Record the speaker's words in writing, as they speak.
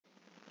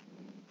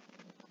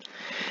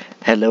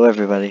Hello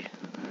everybody,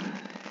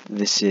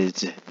 this is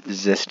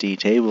Zesty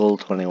Table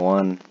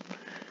 21,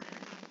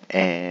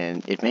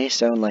 and it may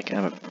sound like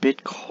I'm a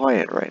bit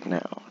quiet right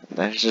now.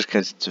 That's just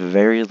because it's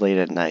very late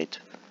at night,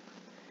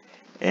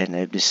 and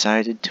I've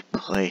decided to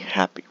play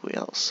Happy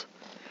Wheels.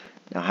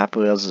 Now Happy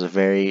Wheels is a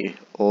very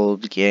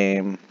old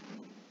game,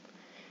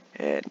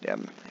 and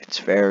it's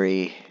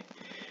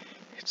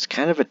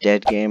kind of a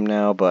dead game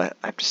now, but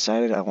I've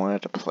decided I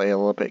wanted to play a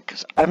little bit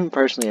because I'm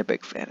personally a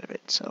big fan of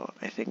it, so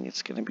I think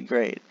it's going to be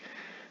great.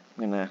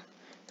 I'm going to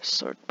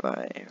start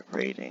by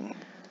rating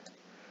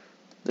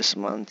this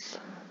month.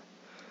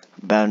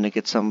 I'm bound to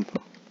get some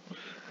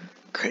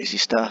crazy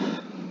stuff.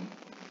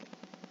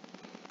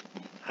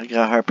 I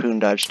got Harpoon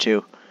Dodge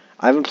too.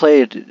 I haven't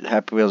played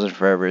Happy Wheels in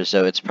forever,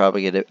 so I'm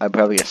probably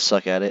gonna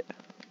suck at it.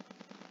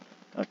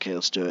 Okay,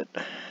 let's do it.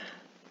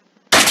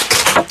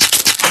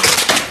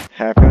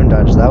 Harpoon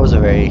Dodge, that was a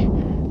very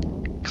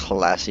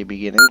classy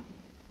beginning.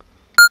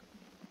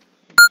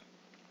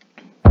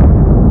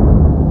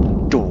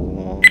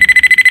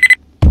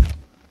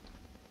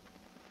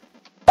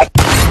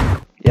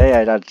 Yeah,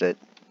 I dodged it.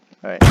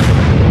 Alright.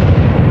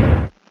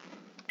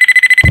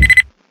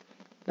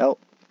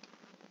 Nope.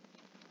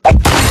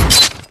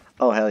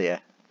 Oh, hell yeah.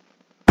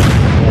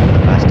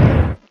 Yeah, last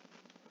time.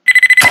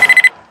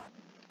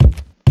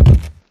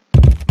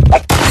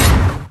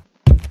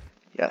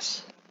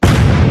 Yes.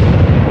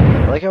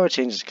 I like how it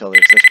changes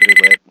colors, that's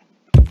pretty lit.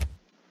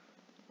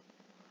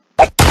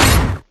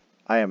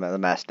 I am the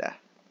master.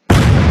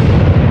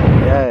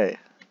 Yay.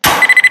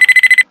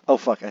 Oh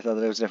fuck, I thought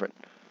that it was different.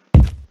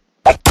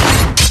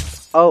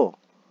 Oh!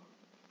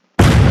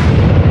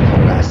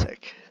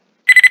 Classic.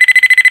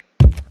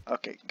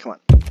 Okay, come on.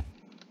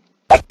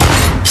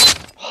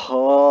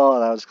 Oh,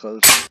 that was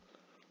close.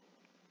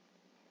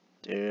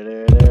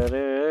 Da-da-da.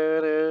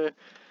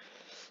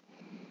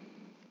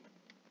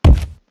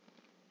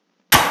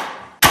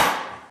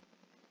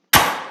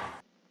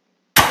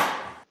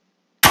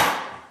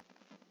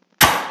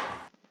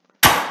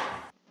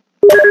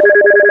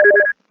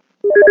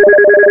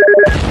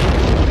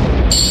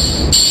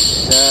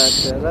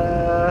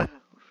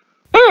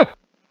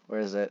 Where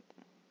is it?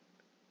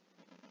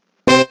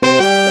 There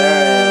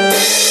it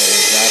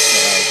is. That's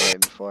what I was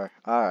waiting for.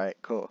 Alright,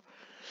 cool.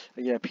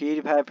 We got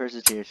PewDiePie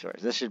versus Tier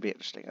Series. This should be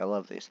interesting. I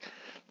love these.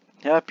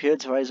 Yeah,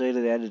 PewDiePie's way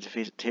to the end of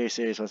defeat Tier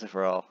Series once and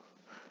for all.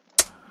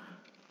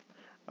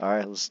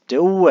 Alright, let's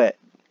do it.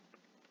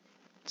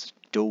 Let's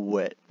do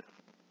it.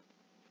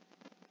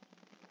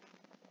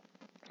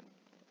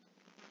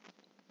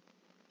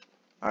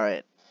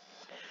 Alright.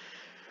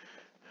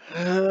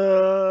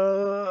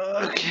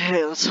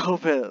 Okay, let's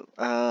hope it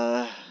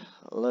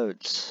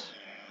loads.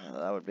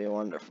 That would be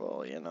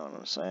wonderful, you know what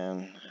I'm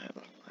saying?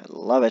 I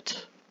love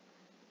it.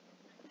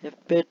 If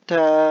it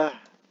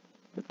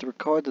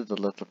recorded a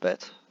little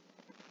bit.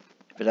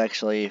 If it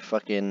actually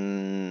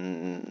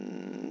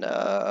fucking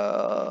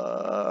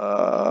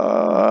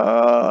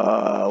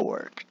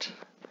worked.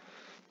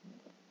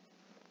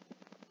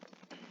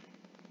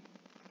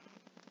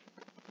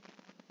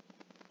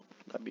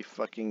 That'd be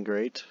fucking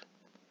great.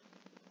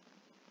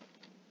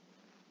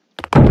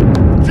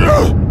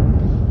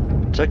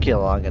 Took you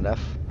long enough.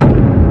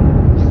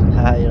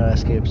 Haha, you don't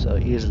escape so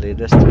easily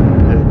this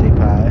time,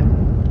 PewDiePie.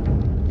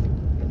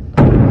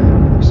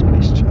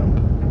 Space jump.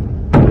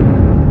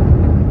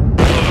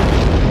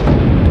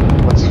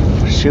 What's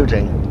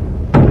shooting?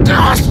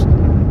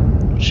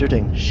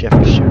 Shooting.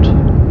 Shift shoot.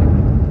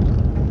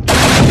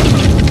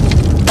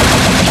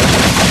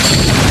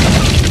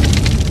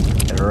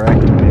 Get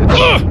wrecked, bitch.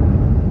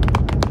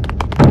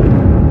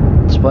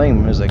 It's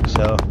playing music,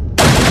 so.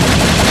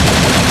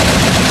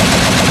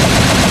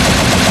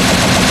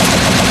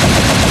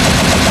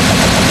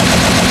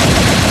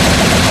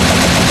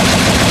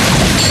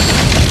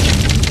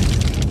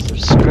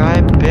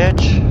 Subscribe,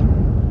 bitch.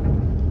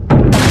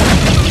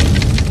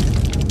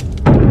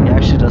 He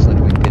actually does look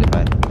like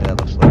PewDiePie. Yeah, that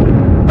looks like.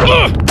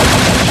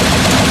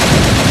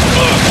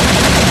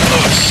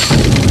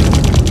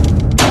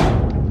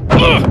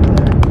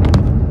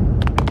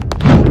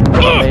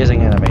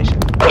 Amazing animation.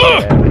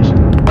 Great animation.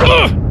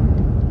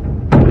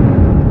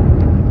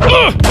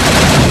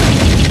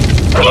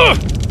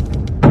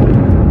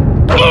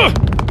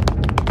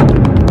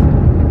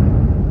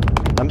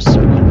 I'm so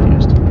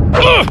confused.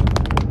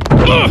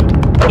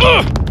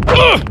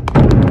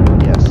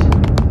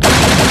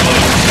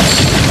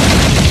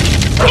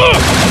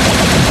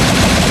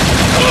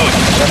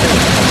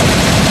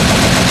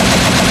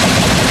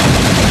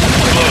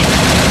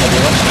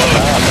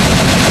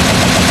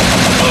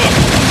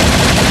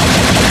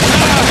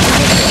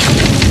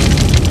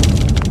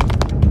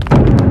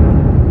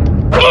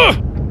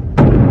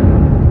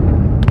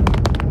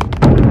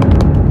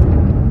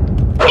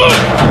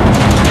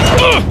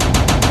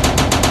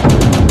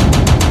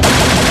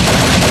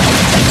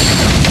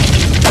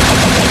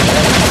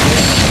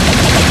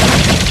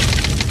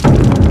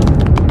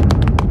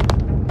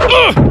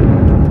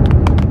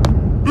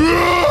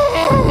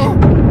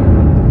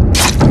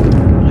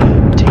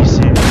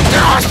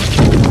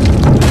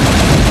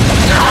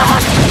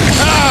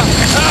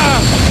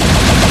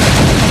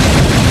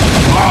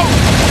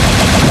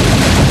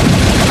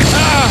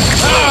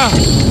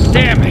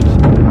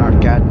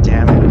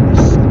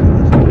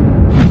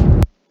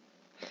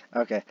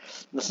 Okay,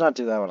 let's not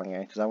do that one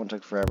again, because that one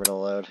took forever to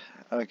load.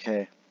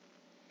 Okay.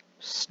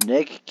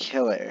 Snake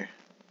Killer.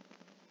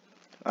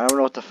 I don't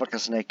know what the fuck a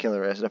Snake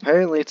Killer is.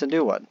 Apparently it's a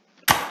new one.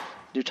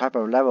 New type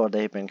of level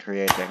they've been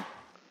creating.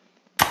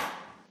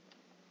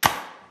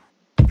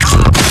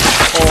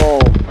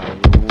 Oh my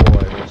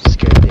lord, it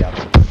scared the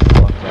absolute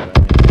fuck out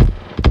of me.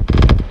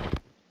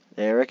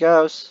 There it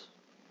goes.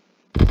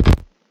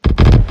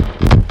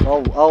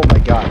 Oh my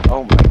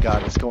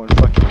god, it's going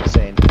fucking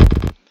insane.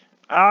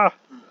 Ah!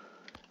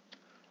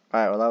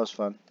 Alright, well that was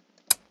fun.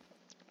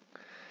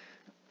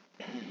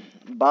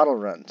 Bottle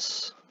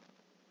runs.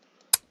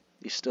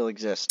 These still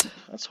exist.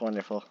 That's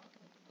wonderful.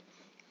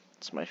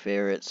 It's my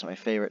favorite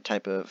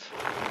type of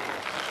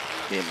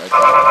game like that.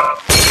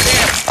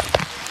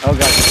 Oh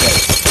god, he's dead.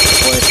 The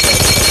boy is dead.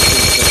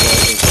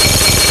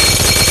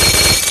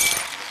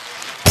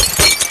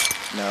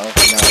 No.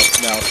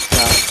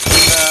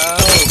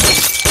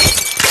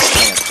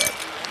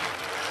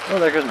 Oh,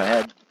 there goes my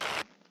head.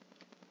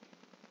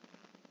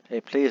 Hey,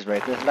 please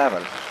rate this level.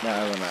 No,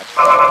 I will not.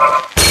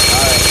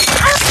 Alright.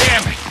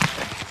 Damn it!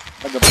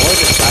 But the boy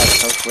just died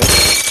so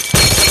quickly.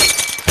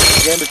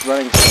 The game is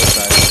running so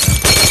fast.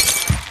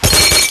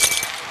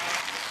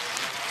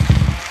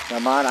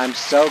 Come on, I'm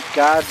so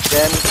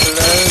goddamn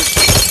close.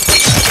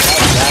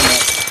 God damn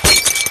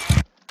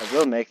it. I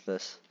will make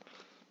this.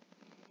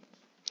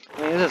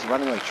 I mean, this is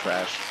running like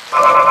trash.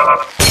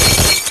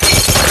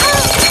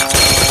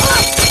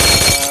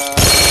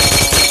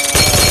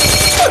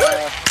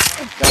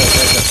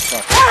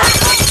 Fuck.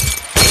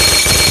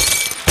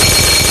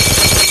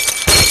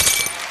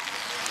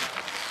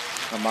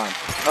 Come on.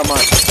 I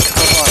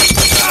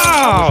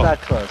was that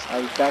close. I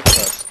was that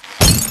close.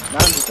 Now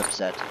I'm just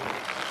upset.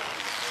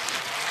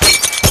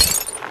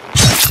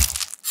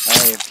 I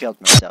have killed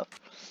myself.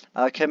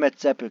 I'll commit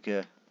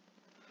seppuku.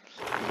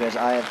 Because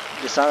I have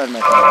decided my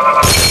family.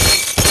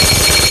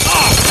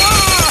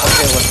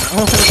 Okay,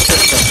 well,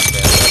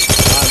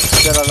 I'm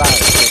still alive.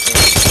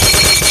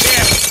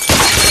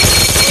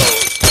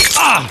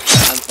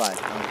 I'm fine.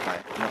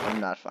 No, I'm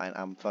not fine.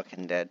 I'm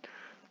fucking dead.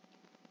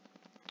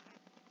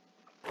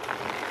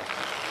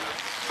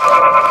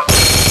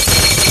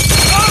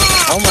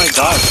 Oh my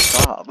god,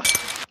 stop.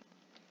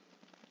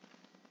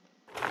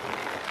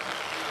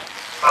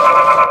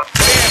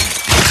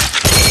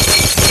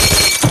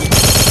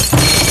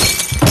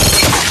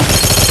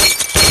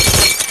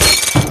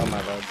 Oh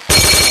my lord.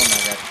 Oh my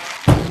god.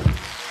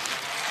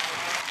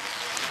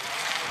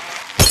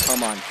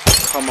 Come on.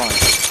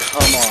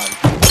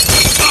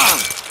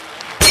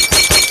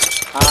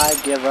 I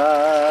give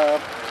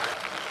up.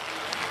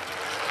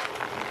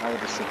 I will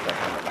just sit back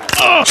on the back.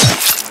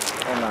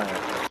 Oh my.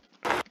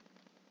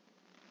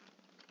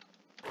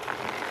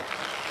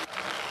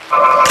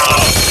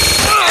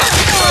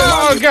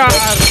 Oh god!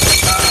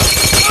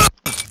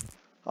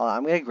 Oh,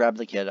 I'm gonna grab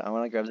the kid. I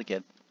wanna grab the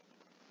kid.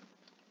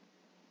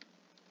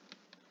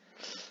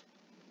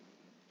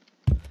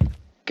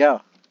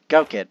 Go.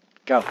 Go, kid.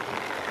 Go.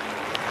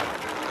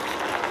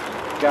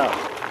 Go.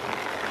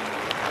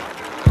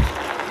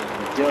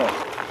 Do it.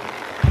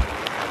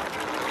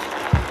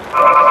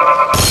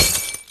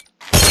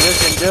 You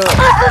can do it.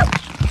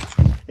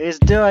 He's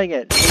doing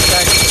it. He's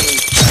actually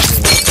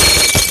doing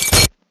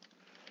it.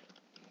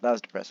 That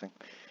was depressing.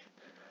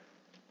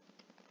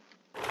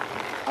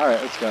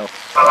 Alright, let's go.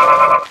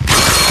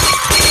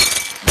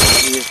 Now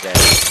he is dead.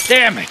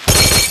 Damn it!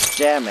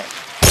 Damn it.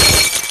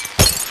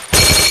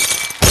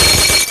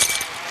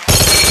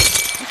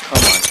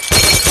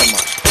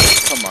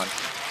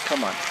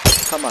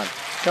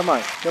 Come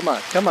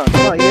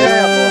on,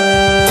 yeah,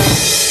 boy!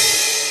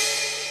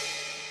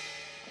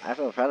 I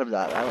feel proud of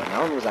that. That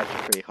one was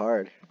actually pretty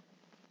hard.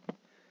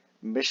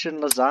 Mission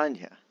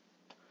Lasagna.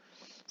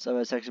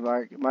 Someone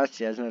texted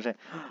Marcy as another.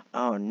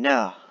 Oh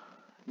no!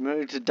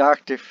 Moved to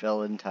Dr.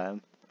 Phil in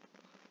time.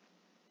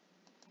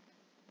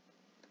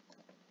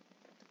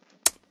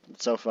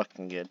 It's so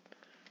fucking good.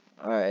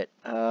 Alright,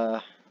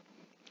 let's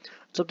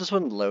hope this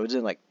one loads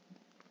in like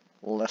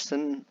less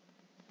than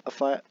a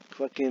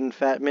fucking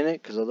fat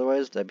minute, because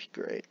otherwise that'd be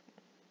great.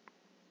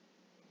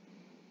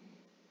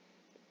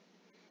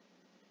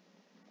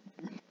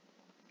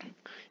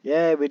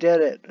 Yeah, we did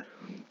it.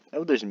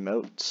 Oh, there's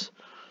modes.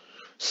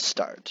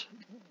 Start.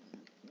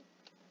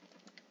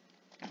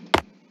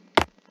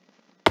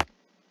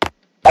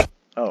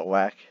 Oh,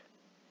 whack.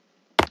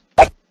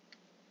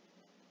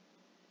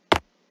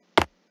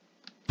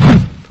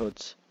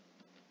 Puts.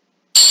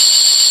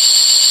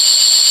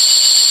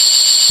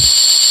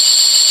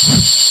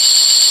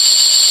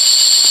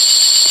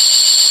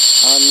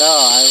 Oh no,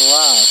 I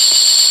lost.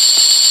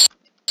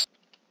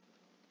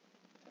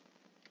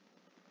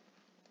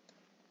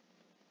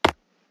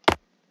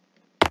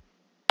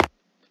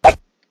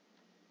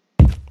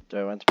 Do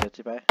I want to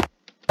Bitsy Bye?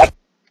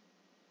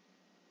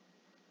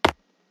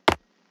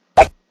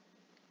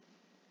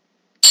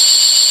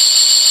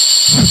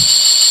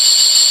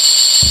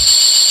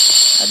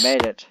 I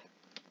made it.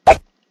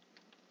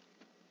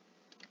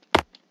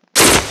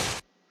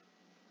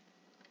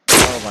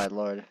 Oh my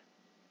lord.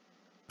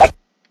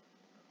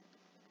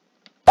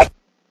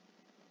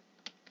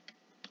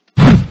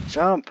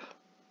 Jump!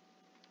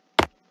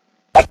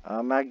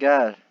 Oh my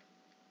god.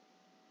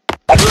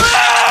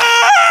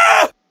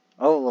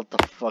 Oh, what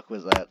the fuck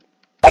was that?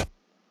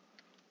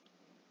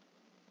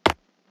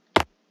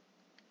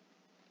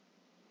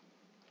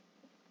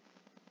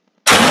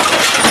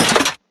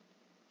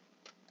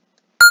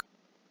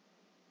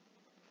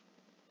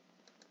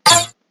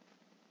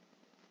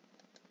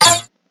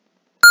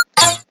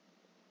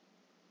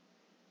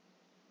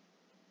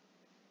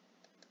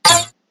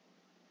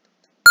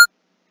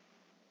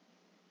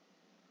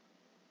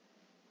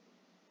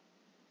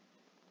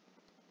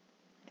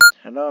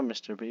 Hello,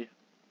 Mr. B.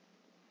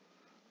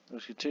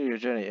 Let's continue your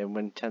journey and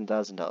win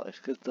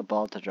 $10,000. Click the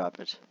ball to drop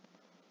it.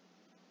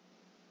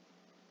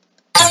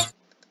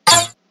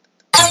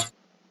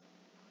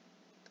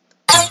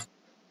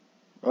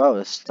 Oh,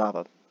 let's stop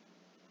him.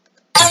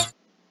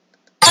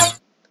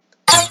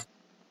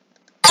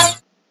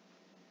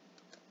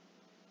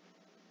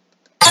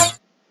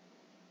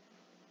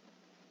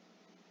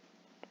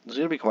 It's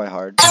gonna be quite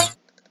hard.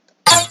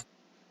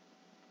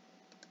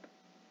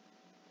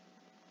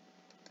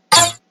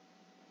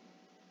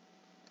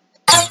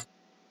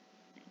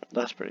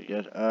 That's pretty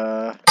good.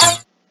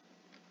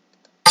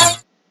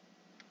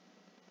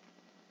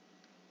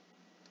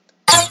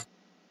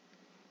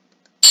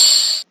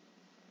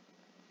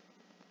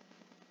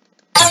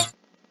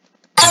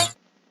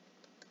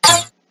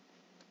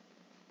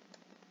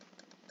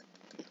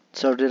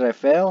 So did I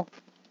fail?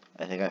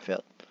 I think I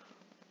failed.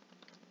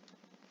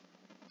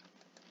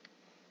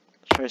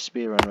 Let's try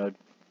speedrun mode.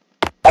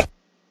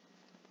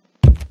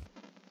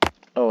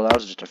 Oh, that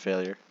was just a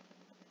failure.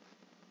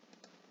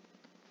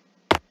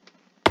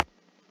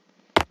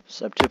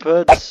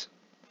 Septuplets.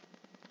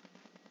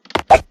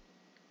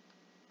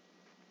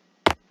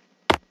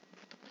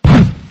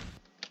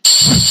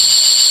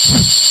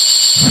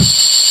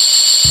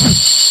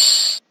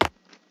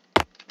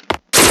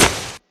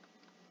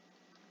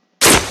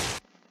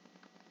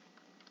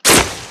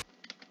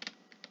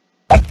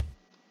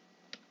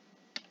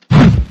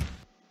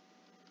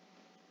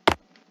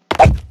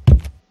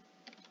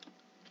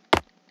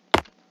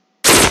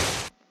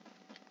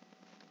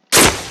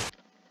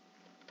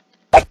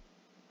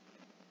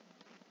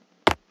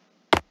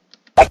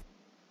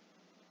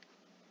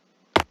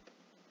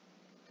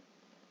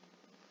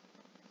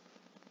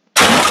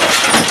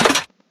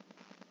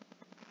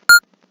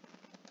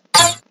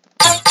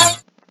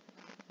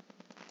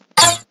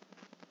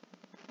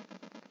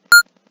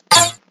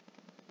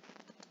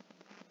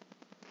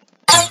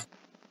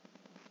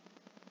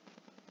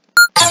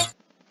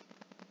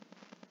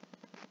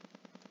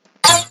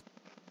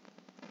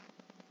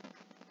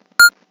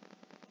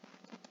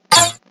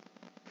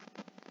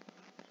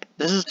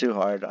 This is too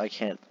hard. I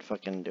can't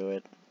fucking do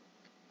it.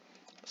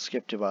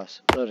 Skip to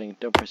boss. Loading.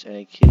 Don't press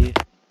any key.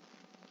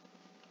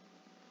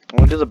 I'm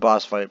gonna do the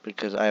boss fight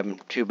because I'm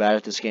too bad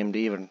at this game to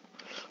even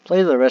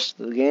play the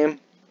rest of the game.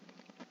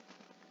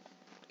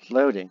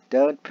 Loading.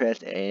 Don't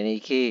press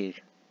any key.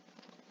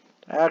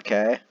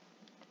 Okay.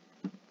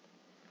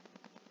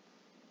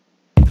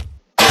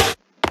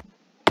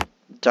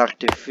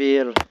 Dr.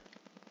 Phil.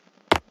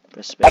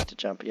 Press space to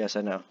jump. Yes,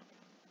 I know.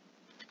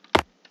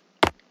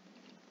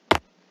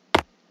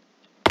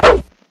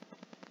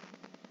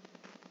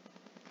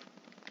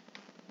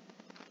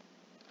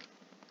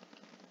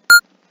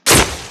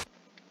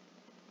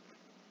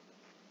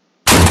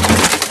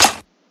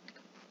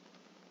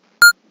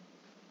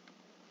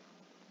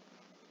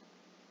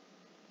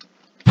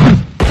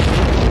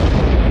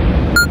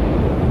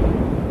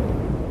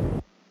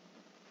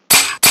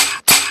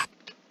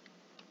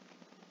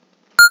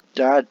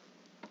 God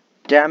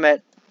damn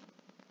it.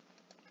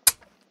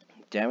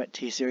 Damn it,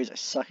 T-Series, I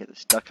suck at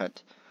this duck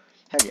hunt.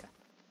 Hell yeah.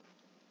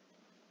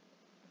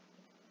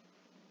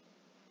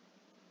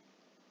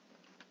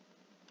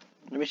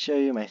 Let me show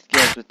you my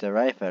skills with the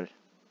rifle.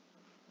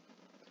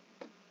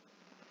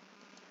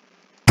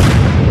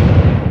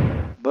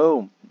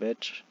 Boom,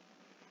 bitch.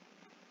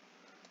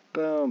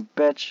 Boom,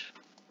 bitch.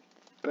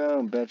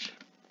 Boom, bitch.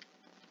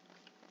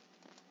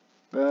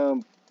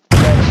 Boom,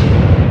 bitch.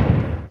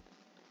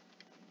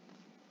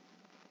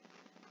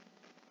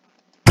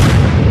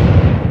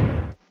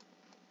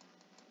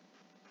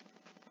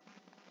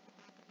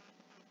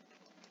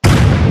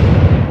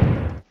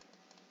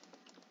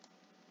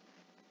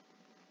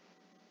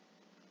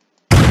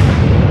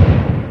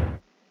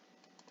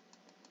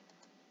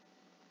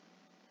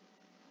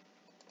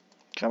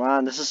 Come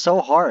on, this is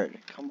so hard.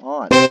 Come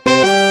on. Yeah,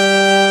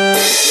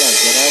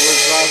 get over,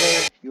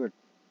 brother. You were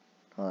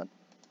on.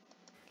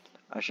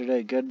 Should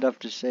I good enough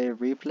to say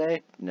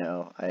replay?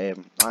 No, I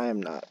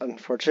am not,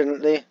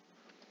 unfortunately.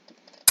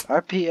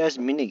 RPS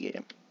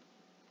minigame.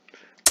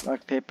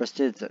 Rock, paper,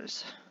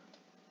 scissors.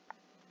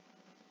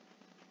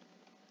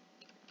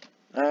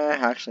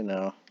 Actually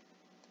no.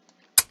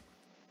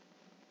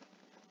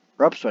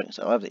 Rope swings,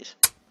 I love these.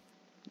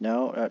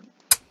 No,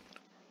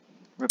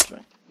 rope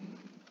swing.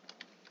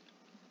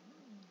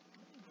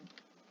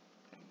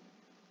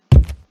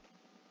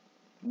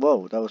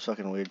 Whoa, that was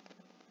fucking weird.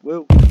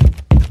 Woo.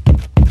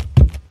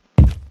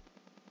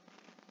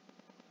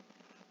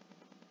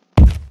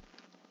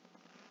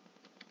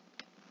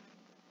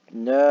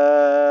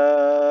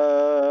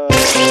 No.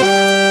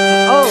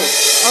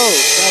 Oh,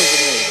 that was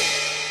amazing.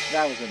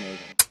 That was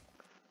amazing.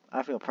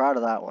 I feel proud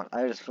of that one.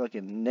 I just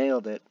fucking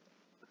nailed it.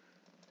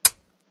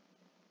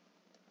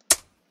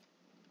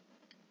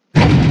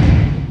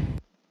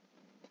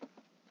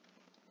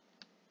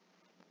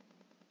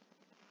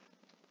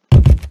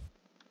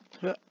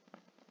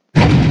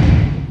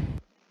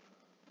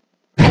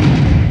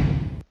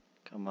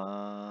 Come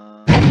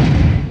on.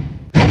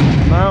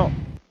 Come out.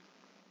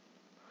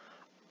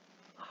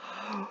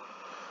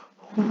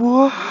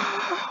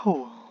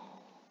 Wow.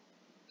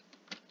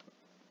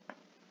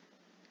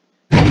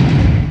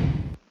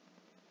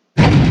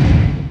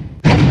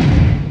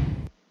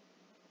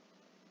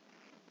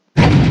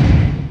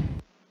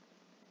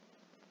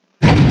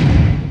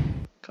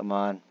 Come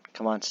on.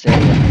 Come on, stay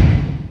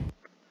there.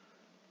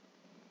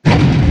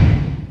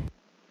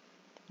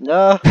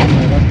 No.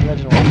 That's the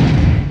legend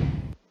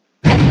one.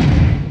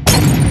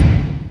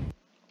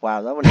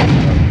 Wow, that one hit me.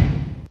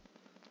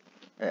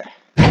 Yeah.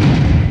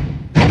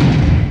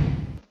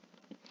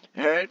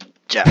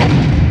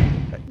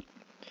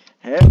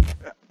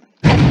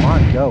 Come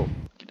on, go.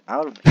 Get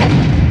out of me.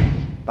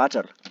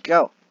 Battle,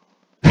 go.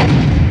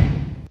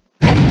 Come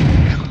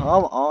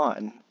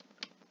on.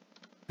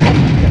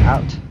 Get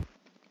out.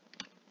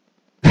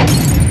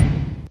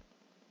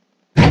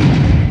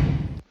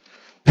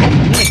 I'm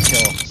gonna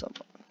kill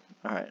someone.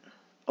 Alright.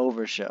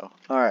 Overshow.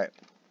 Alright.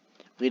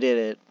 We did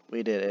it.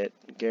 We did it.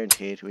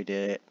 Guaranteed we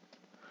did it.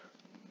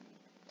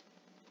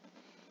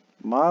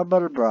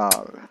 Marble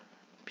Brawl.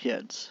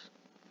 Kids.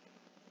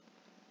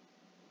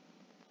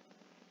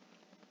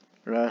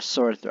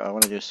 Sword throw. I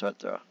want to do a sword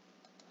throw.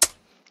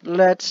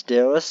 Let's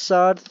do a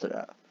sword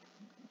throw.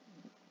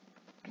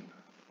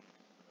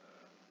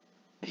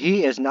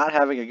 He is not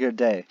having a good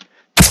day.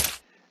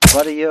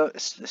 Buddy,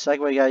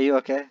 Segway guy, you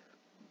okay?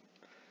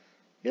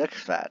 You look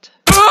fat.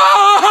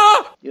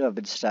 You have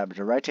been stabbed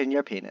right in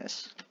your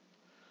penis.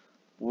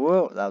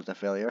 Whoa, that was a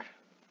failure.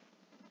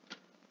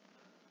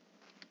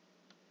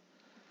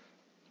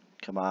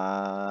 Come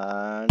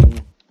on.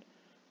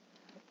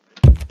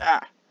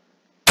 Ah!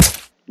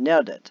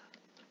 Nailed it.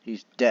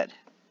 He's dead.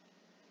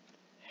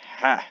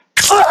 Ha!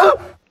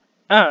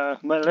 Ah,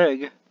 my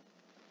leg.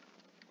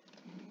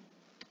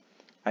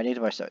 I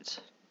need my sights.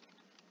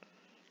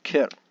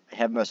 Kill. I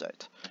have my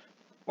sights.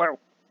 Wow.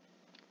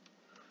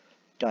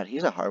 God,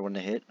 he's a hard one to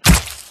hit.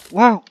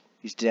 Wow.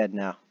 He's dead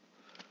now.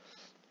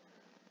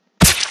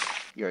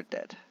 You're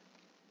dead.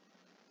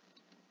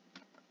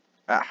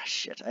 Ah,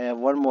 shit. I have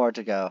one more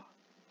to go.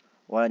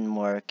 One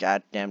more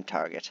goddamn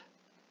target.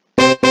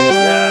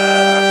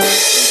 Yeah.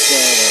 He's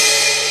dead.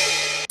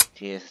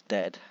 He is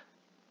dead.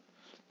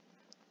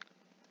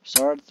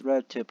 Sword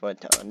throw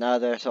 2.0.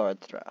 Another sword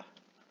throw.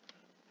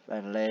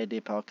 Red lady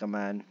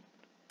Pokemon.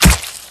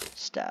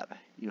 Stab.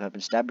 You have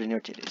been stabbed in your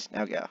titties.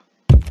 Now go.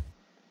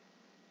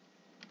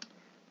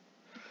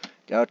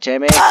 Go,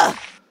 Timmy. Ah!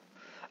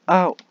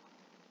 Oh.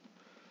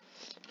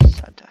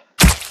 Santa.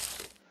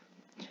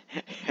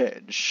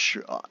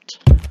 Headshot.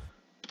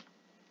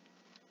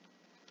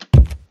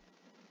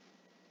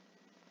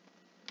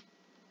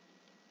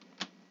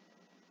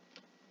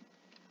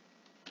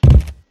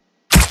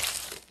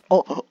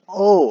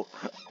 Oh,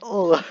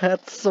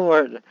 that's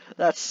sword.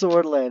 That's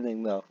sword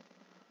landing, though.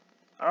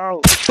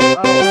 Oh,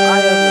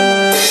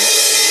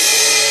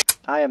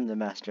 I am the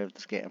master of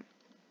this game.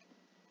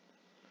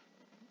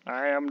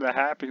 I am the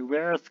happy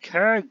Earth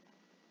King.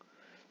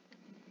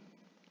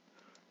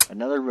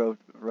 Another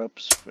rope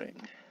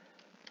swing.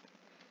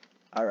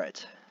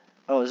 Alright.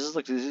 Oh, is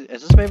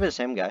this maybe the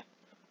same guy?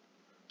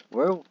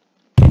 Whoa.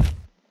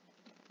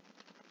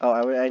 Oh,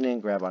 I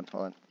didn't grab on.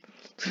 Hold on.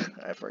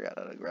 I forgot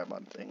how to grab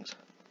on things.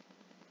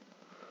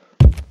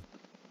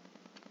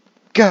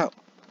 Go!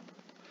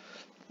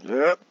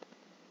 Yep.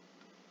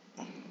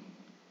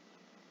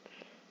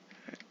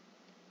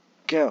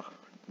 Go.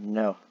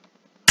 No.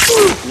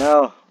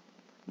 No.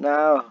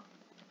 No.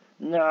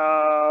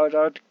 No,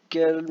 don't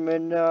kill me,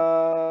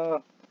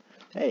 no.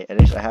 Hey, at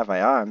least I have my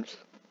arms.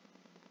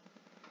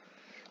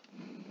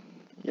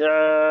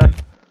 Yeah.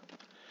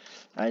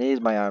 I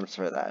need my arms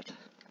for that.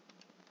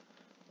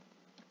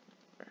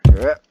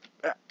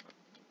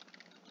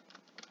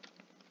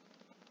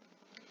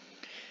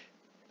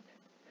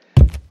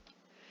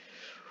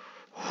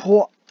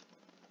 What?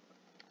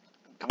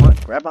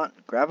 Come on,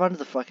 grab onto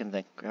the fucking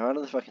thing. Grab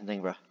onto the fucking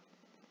thing, bro.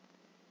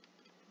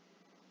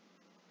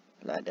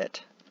 Land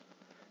it.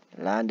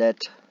 Land it.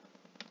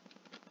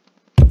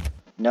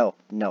 No,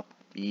 no.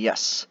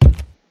 Yes.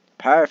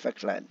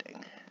 Perfect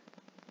landing.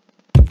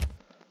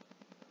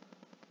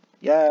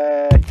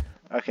 Yay!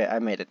 Okay, I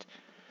made it.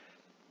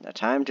 Now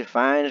time to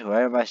find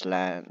where I must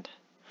land.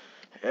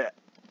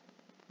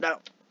 No.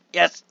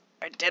 Yes,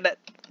 I did it.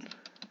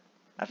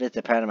 I feel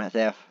so proud of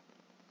myself.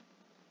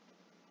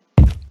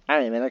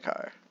 I am in a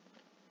car.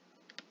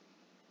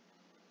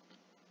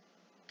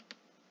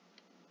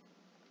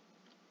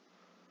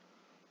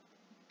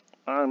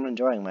 I'm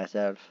enjoying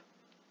myself.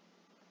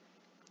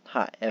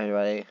 Hi,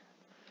 everybody.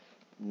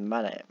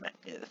 My name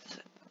is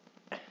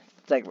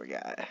Segway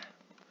Guy.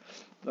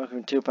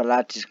 Welcome to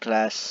Pilates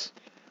class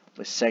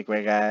with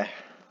Segway guy.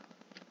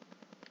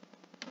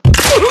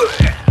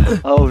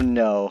 Oh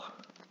no,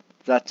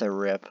 that's a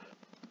rip.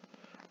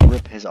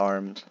 Rip his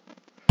arms.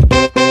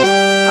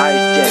 I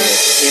did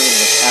it, even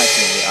without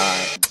any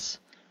arms.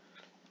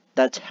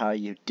 That's how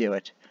you do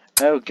it.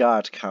 Oh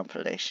god,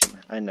 compilation.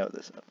 I know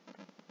this.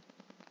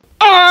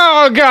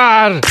 Oh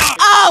god!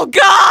 Oh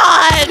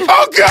god!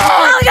 Oh god!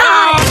 Oh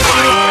god!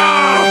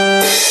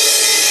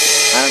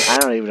 I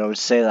don't even know what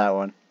to say that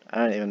one. I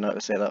don't even know what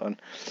to say that one.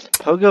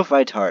 Pogo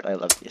Fight Hard. I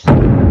love these.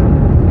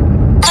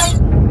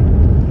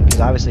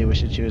 Because obviously we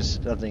should choose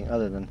something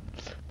other than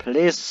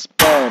please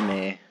spare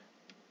me.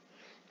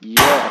 You're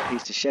a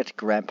piece of shit,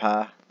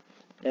 Grandpa.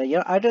 Yeah, you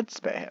know, I did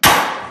spare him.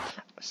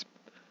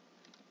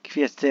 If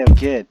you're still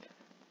good.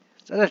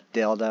 Is that a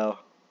dildo?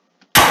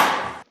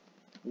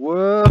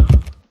 Whoa.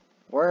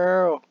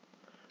 Whoa.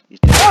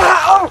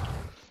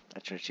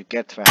 That's what you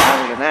get for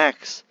having an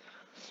axe.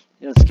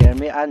 You don't scare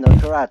me, I know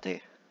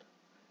karate.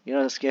 You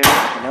don't scare me,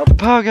 I know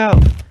pogo!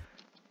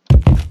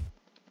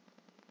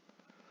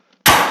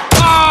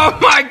 Oh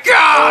my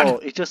god! Oh,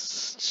 he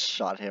just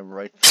shot him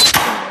right through the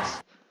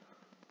penis.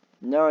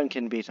 No one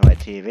can beat my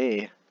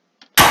TV.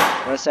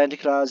 Well, Santa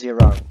Claus, you're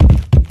wrong.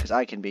 Because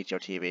I can beat your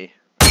TV.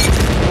 Hey,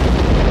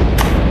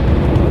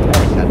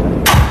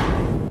 Santa.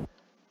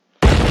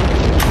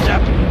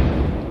 Jump!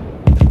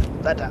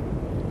 Santa!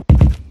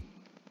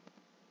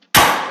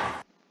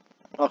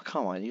 Oh,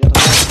 come on, you gotta...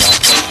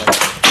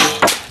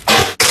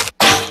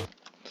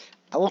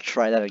 I will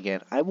try that again.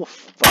 I will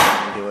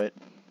fucking do it.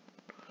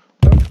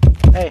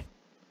 Hey!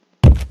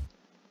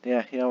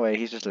 Yeah, you know what,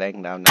 he's just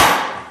laying down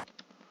now.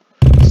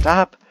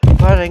 Stop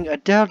putting a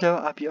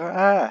dildo up your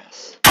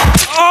ass!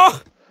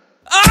 Oh!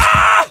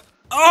 Ah!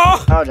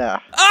 Oh! Oh no.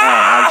 Oh,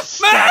 I'm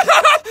stuck.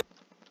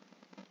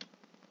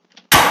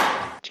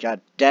 God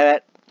damn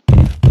it.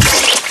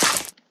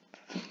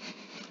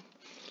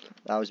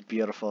 That was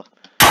beautiful.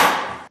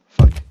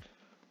 Fuck.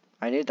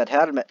 I need that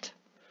helmet.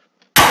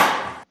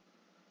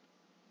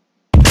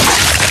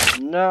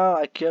 No,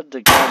 I killed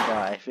the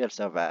grandpa. I feel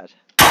so bad.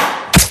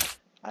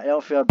 I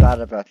don't feel bad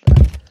about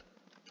that.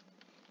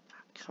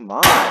 Come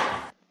on.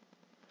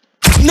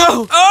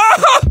 No!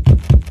 Ah!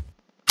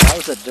 That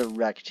was a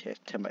direct hit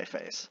to my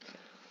face.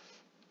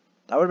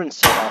 That would have been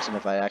so awesome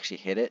if I actually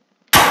hit it.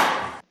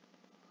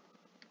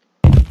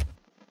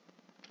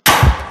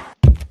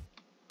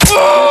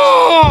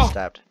 Oh!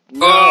 Stabbed.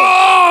 No! Oh!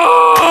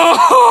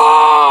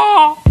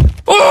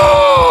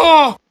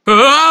 Oh!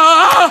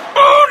 Ah!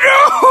 Oh no!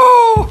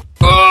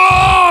 Oh!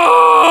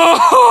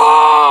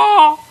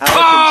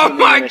 Oh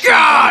my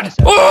god!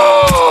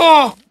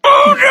 Oh!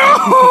 Oh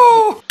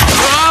no!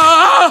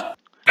 Ah!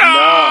 No!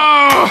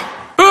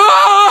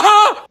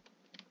 Ah!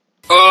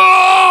 Oh,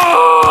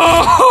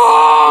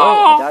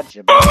 I Oh! dodged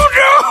you. Oh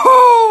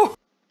no!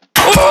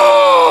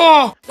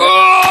 Oh!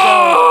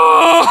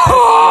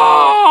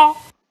 Oh!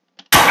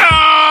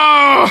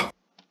 Oh!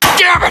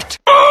 Damn it!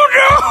 Oh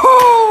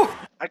no!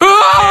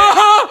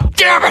 Ah!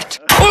 Damn it!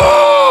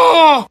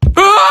 Oh!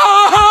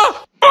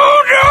 Ah!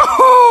 Oh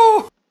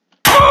no!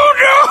 Oh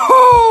no!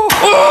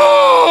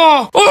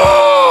 Oh! Oh!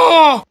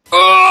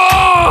 Oh!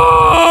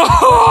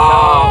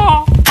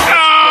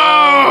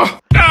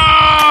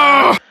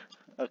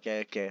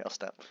 Okay, I'll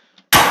stop.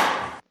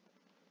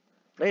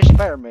 Please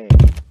spare me.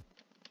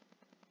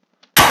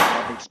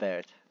 I've been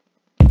spared.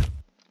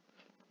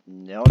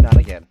 No, not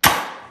again.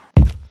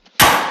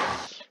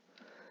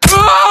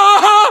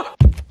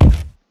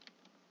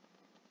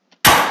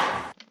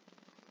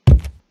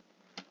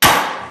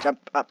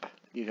 Jump up.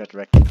 You got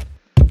wrecked.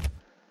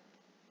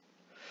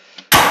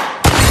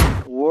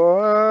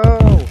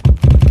 Whoa!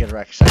 Get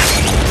wrecked, son.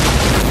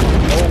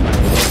 Oh my.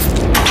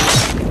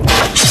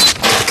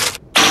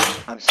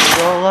 I'm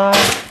still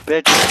alive,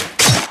 bitch.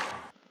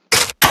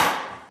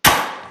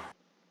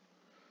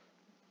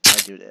 I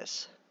do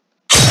this.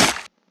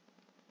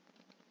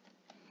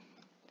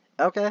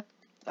 Okay.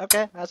 I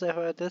see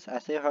how it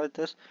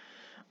is.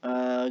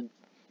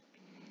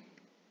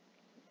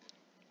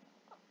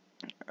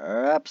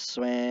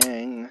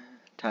 Upswing.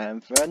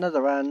 Time for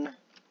another run.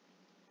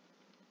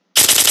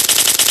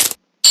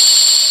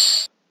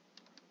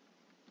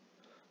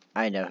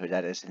 I know who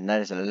that is, and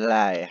that is a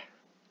lie.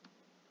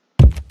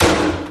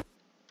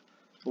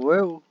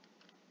 Whoa.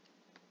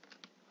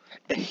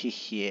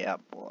 Yeah,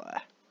 boy.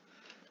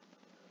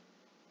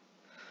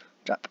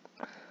 Drop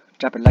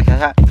it like a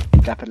hat.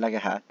 Drop it like a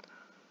hat.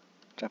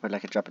 Drop it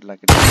like a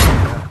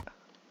hat.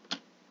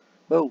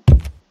 Whoa.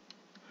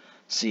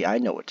 See, I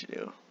know what to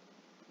do.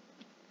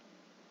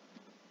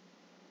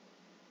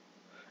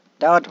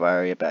 Don't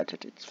worry about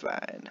it, it's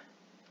fine.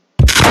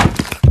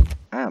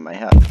 Ah, my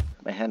head.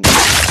 My head.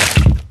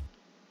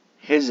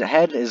 His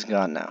head is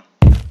gone now.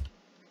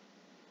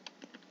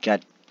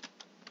 God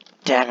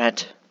damn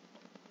it.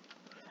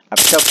 I'm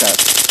so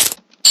close.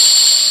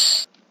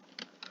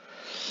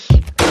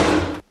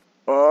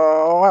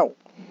 Oh, wow.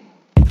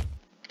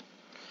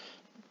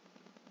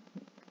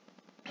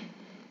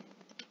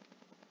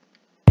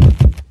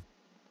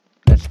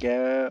 Let's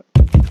go.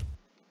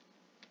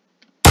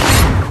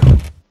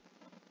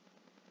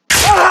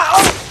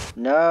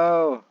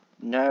 No,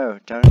 no,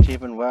 don't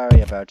even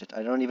worry about it.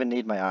 I don't even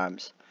need my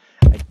arms.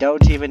 I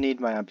don't even need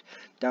my arms.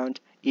 Don't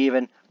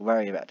even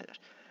worry about it.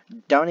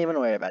 Don't even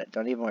worry about it.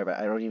 Don't even worry about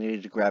it. I don't even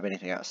need to grab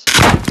anything else.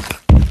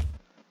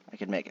 I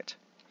can make it.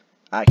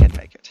 I can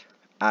make it.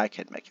 I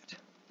can make it.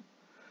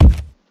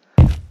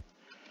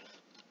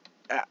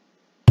 Ah,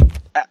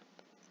 ah,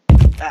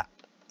 ah.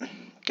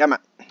 Come on.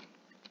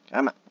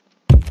 Come on.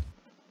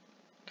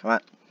 Come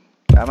on.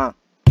 Come on.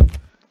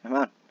 Come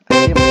on. I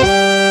see him.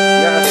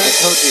 Yes, I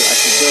told you I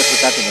could do it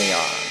without any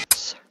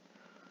arms.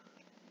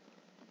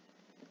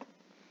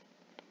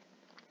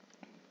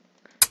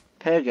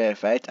 Pig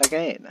fight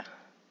again.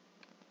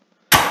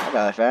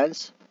 Hello,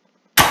 friends.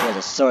 He has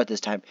a sword this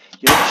time.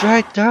 You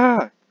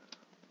traitor!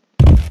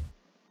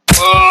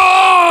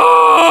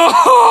 Oh,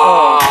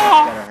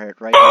 that's gonna hurt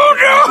right Oh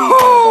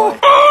no!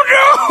 Oh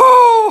no!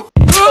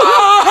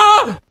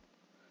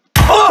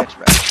 That's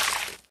right.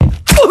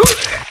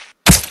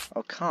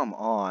 Oh, come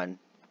on.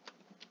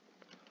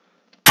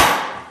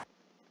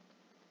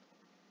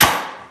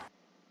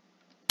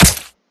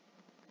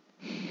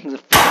 The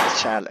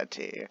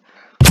fatality.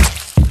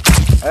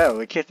 Oh,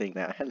 we're kissing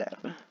now. Hello.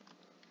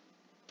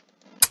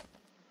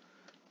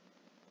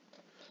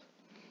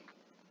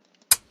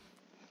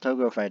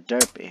 Togo fight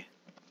Derpy.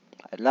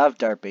 I love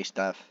Derpy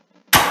stuff.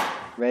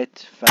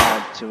 Rate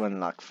 5 to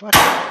unlock. Fuck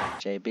that.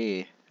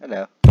 JB.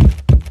 Hello.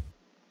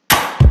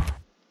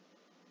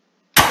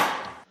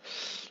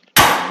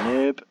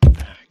 Noob.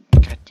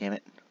 God damn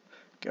it.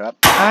 Go up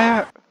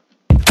higher.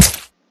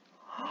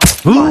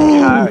 My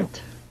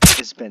heart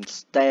has been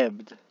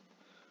stabbed.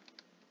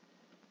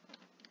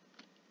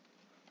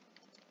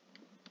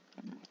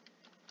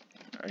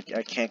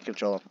 I can't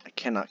control him. I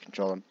cannot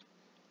control him.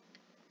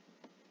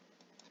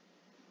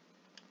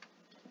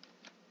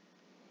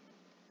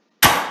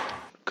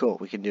 Cool,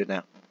 we can do it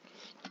now.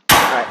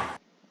 Alright.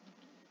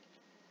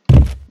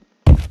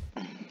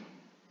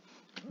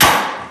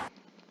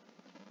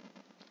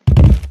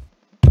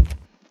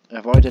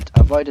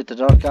 Avoided the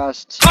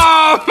broadcast.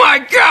 Oh my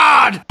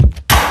god!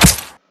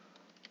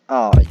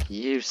 Oh,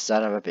 you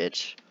son of a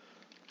bitch.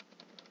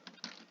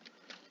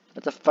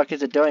 What the fuck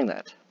is it doing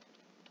that?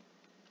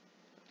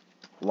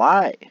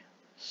 Why?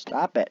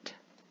 Stop it.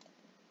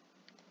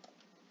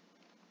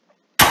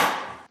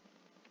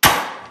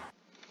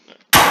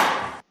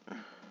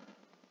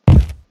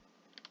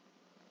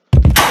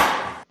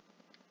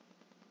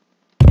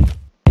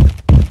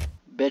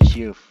 Bitch,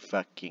 you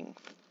fucking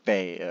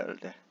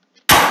failed.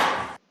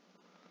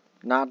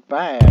 Not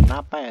bad,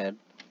 not bad.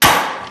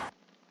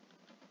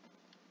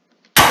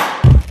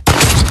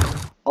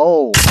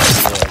 Oh,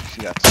 yeah,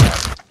 she got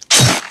stabbed.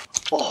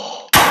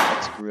 Oh,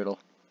 that's brutal.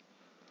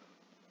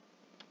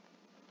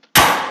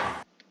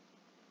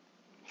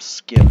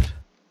 Skipped.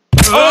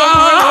 Oh,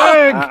 my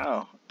leg!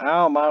 Ow,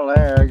 ow, my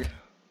leg.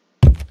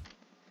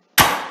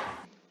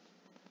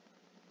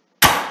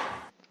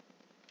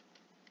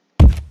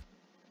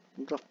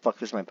 What the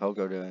fuck is my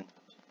pogo doing?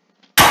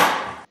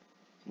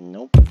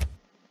 Nope.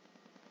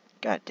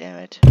 God damn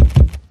it.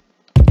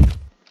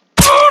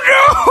 Oh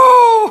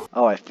no!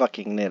 Oh, I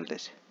fucking nailed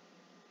it.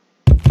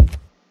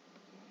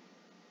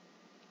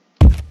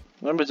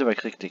 What happens if I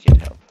click to get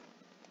help?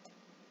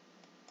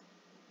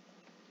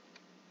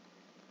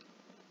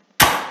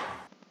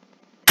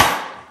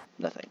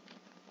 Nothing.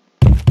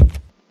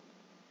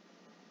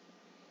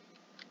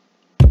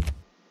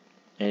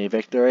 Any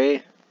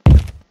victory?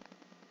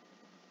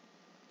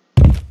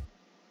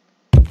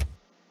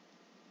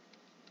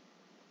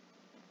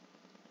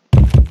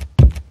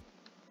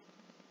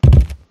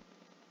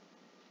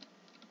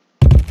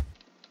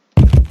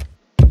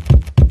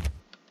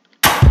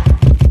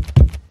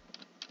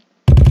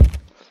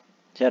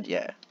 Hell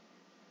yeah.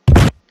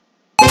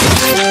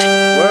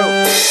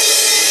 Whoa.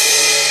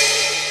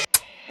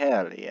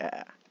 Hell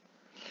yeah.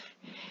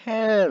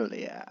 Hell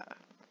yeah.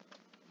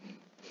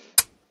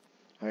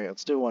 Alright,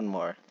 let's do one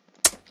more.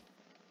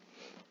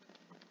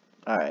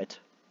 Alright.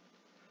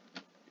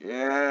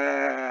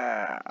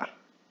 Yeah.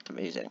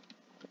 Amazing.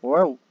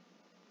 Whoa.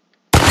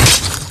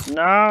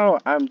 No,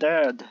 I'm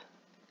dead.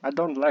 I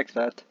don't like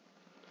that.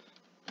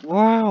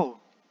 Whoa.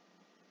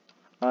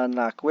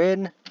 Unlock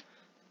win.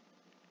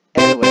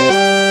 Anyway.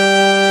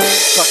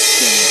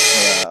 Fucking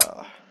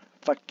pro.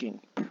 Fucking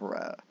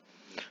pro.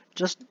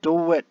 Just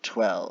do it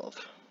 12.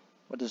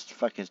 What the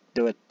fuck is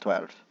do it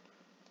 12?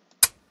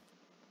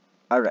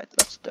 Alright,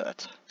 let's do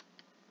it.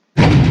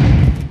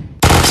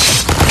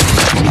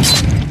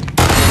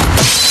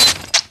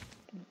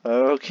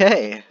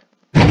 Okay.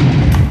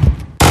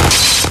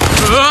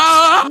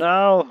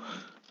 No!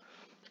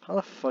 How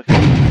the fuck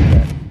did you do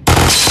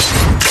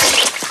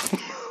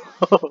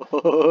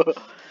that?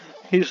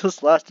 He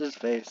just lost his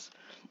face.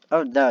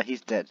 Oh no,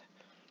 he's dead.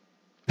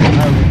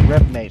 Oh,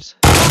 rip mate.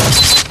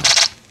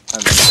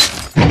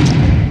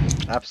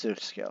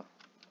 Absolute skill.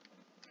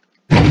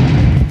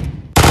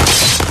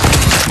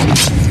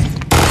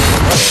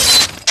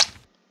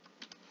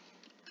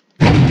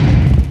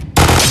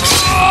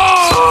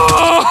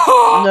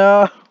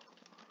 No.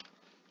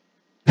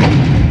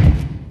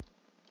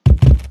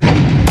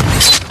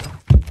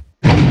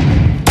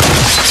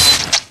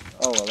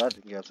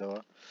 that didn't go so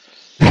well.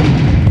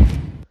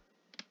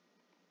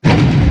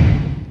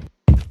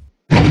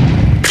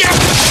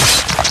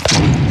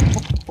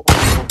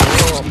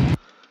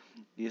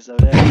 You so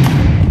dead.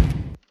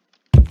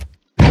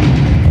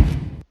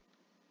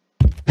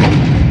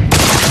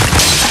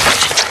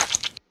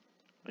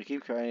 I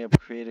keep trying up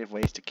creative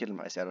ways to kill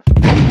myself.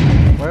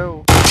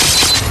 Whoa!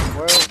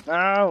 Whoa!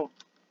 No!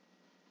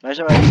 Nice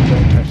if I just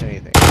don't touch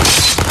anything.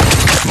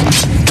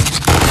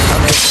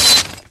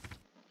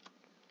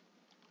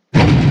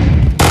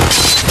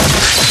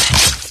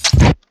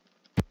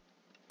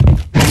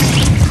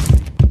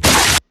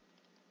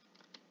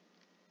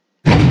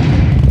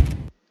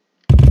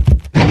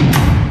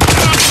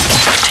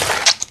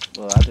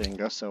 Well, that didn't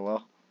go so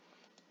well.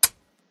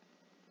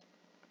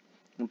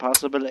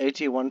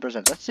 Impossibility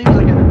 81%. That seems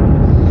like a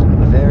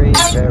very,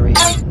 very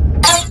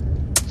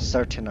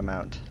certain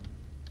amount.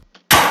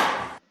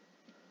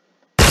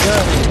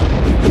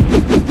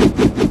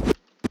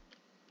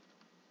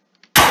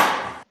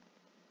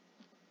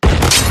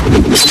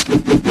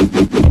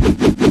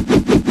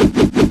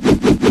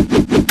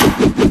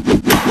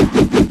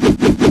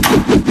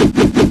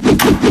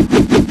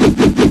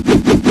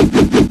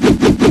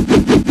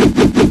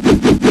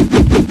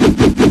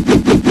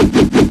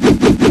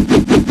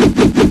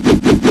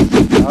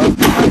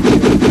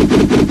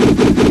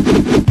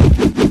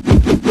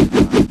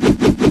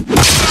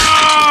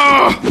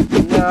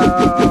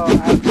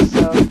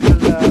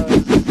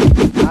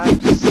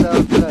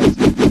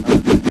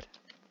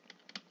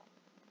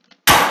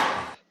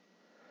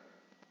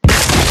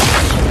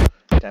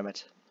 Damn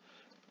it.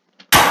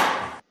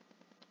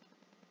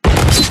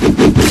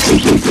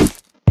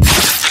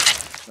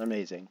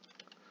 Amazing.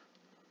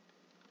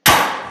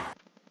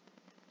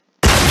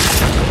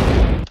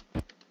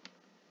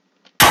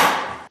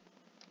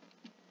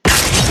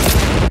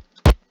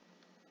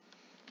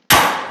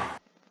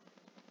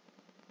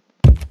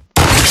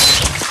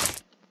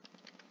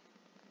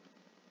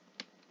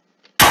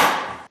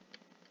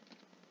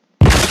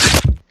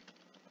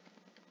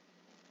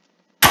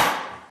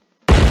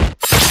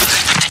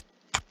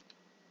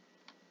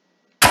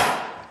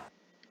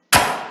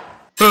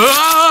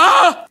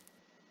 Ah!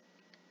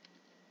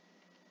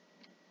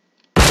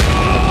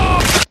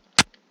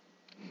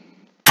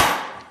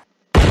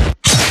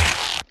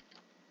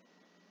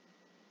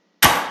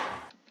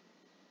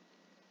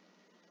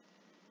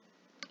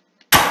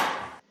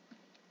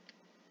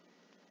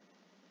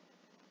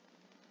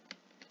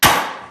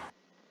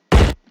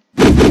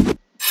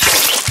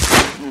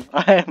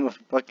 I am a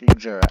fucking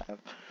giraffe.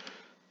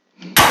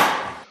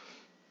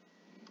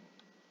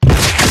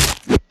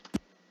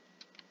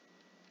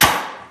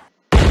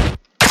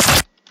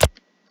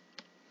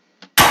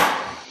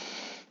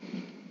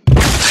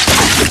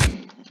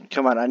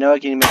 Come on, I know I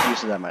can make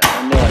use of that much.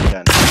 I know I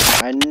can.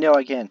 I know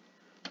I can.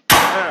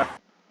 Ah.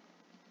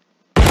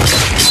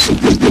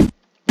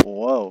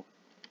 Whoa.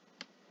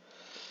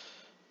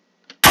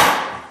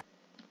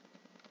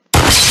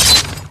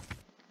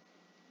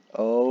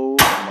 Oh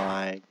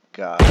my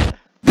god.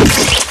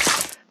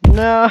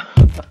 No.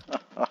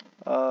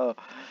 Oh.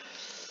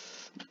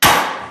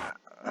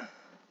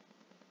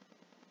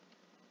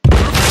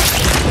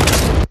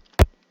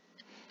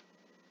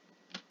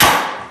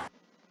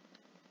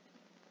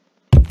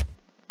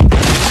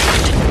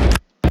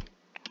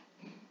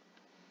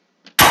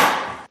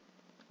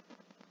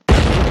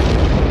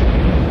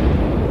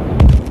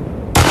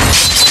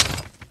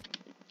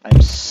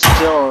 I'm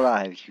still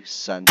alive, you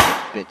sons of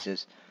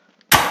bitches.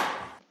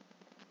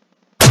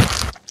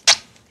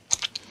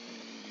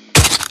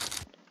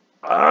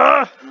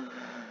 Ah!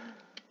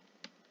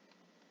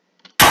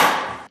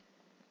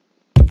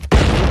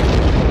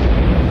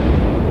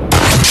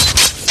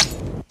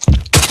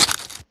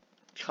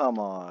 Come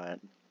on.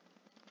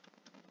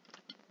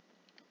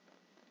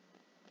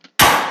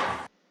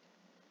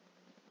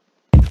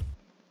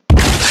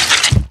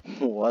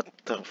 What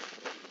the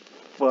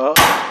fuck?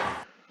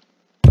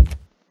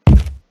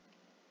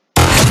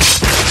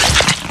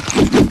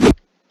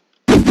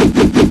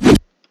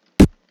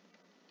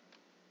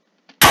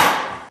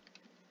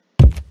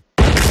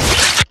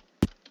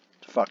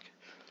 Fuck.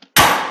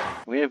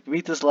 We're gonna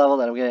beat this level,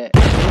 then I'm gonna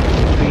beat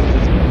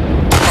this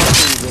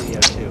fucking video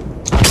too.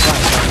 I'm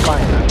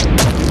fine.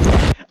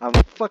 I'm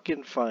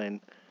fucking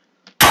fine.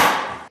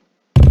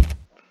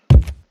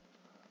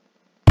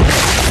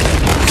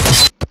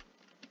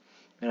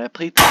 And I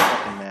played this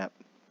fucking map.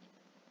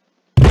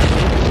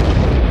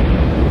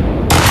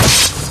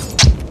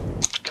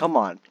 Come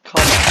on,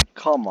 come on,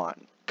 come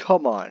on,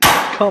 come on,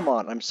 come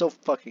on. I'm so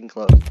fucking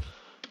close.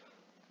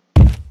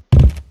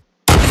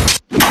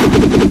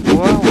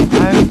 Whoa,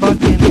 I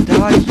fucking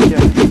dodged you.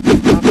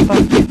 I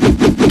fucking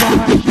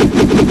dodged you.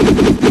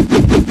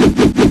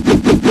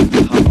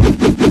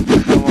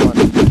 Come on,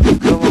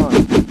 come on,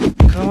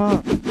 come on, come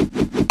on.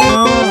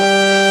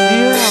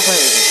 Yeah,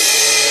 baby.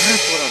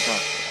 That's what I'm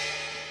talking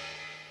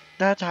about.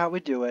 That's how we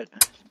do it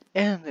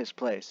in this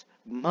place,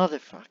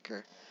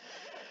 motherfucker.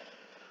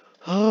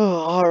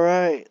 Oh,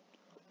 alright.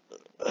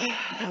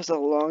 That was a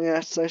long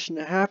ass session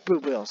of Happy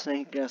Wheels.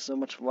 Thank you guys so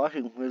much for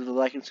watching. Leave a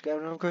like and subscribe,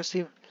 and of course,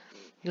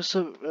 just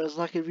so as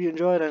lucky if you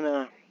enjoyed,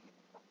 and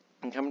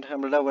comment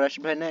down below what I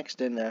should play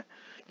next. And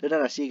till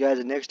then, I'll see you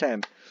guys next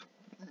time.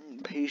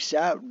 Peace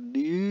out,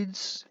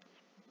 dudes.